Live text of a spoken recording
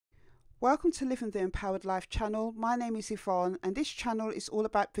Welcome to Living the Empowered Life channel. My name is Yvonne, and this channel is all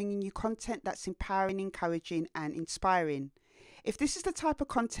about bringing you content that's empowering, encouraging and inspiring. If this is the type of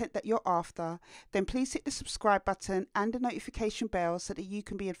content that you're after, then please hit the subscribe button and the notification bell so that you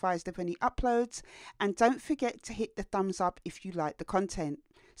can be advised of any uploads, and don't forget to hit the thumbs up if you like the content.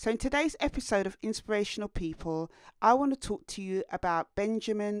 So in today's episode of Inspirational People, I want to talk to you about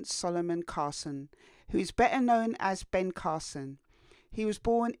Benjamin Solomon Carson, who is better known as Ben Carson. He was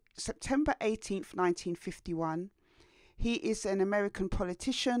born September 18th, 1951. He is an American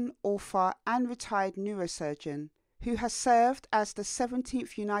politician, author and retired neurosurgeon who has served as the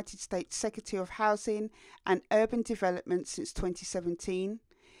 17th United States Secretary of Housing and Urban Development since 2017.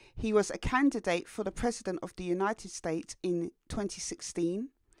 He was a candidate for the President of the United States in 2016,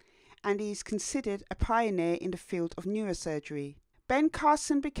 and he is considered a pioneer in the field of neurosurgery. Ben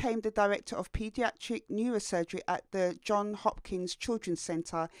Carson became the Director of Pediatric Neurosurgery at the Johns Hopkins Children's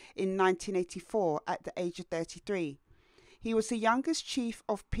Center in 1984 at the age of 33. He was the youngest chief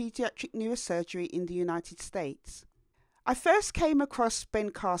of pediatric neurosurgery in the United States. I first came across Ben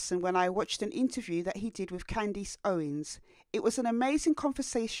Carson when I watched an interview that he did with Candace Owens. It was an amazing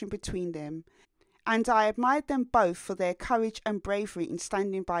conversation between them, and I admired them both for their courage and bravery in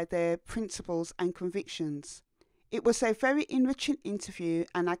standing by their principles and convictions. It was a very enriching interview,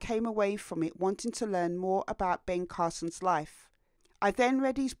 and I came away from it wanting to learn more about Ben Carson's life. I then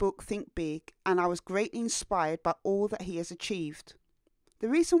read his book Think Big, and I was greatly inspired by all that he has achieved. The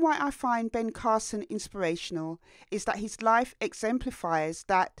reason why I find Ben Carson inspirational is that his life exemplifies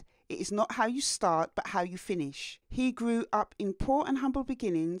that it is not how you start but how you finish. He grew up in poor and humble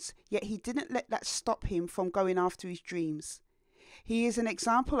beginnings, yet he didn't let that stop him from going after his dreams. He is an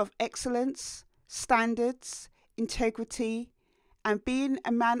example of excellence, standards, integrity, and being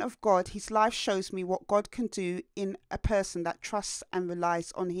a man of God. His life shows me what God can do in a person that trusts and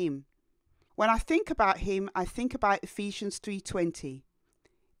relies on him. When I think about him, I think about Ephesians 3:20.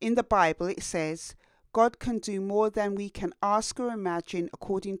 In the Bible it says, God can do more than we can ask or imagine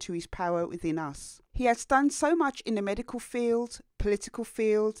according to his power within us. He has done so much in the medical field, political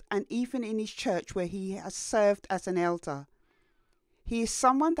field, and even in his church where he has served as an elder. He is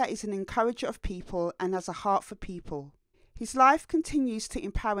someone that is an encourager of people and has a heart for people. His life continues to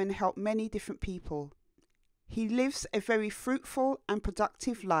empower and help many different people. He lives a very fruitful and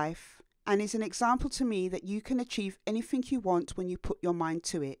productive life and is an example to me that you can achieve anything you want when you put your mind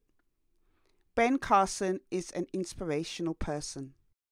to it. Ben Carson is an inspirational person.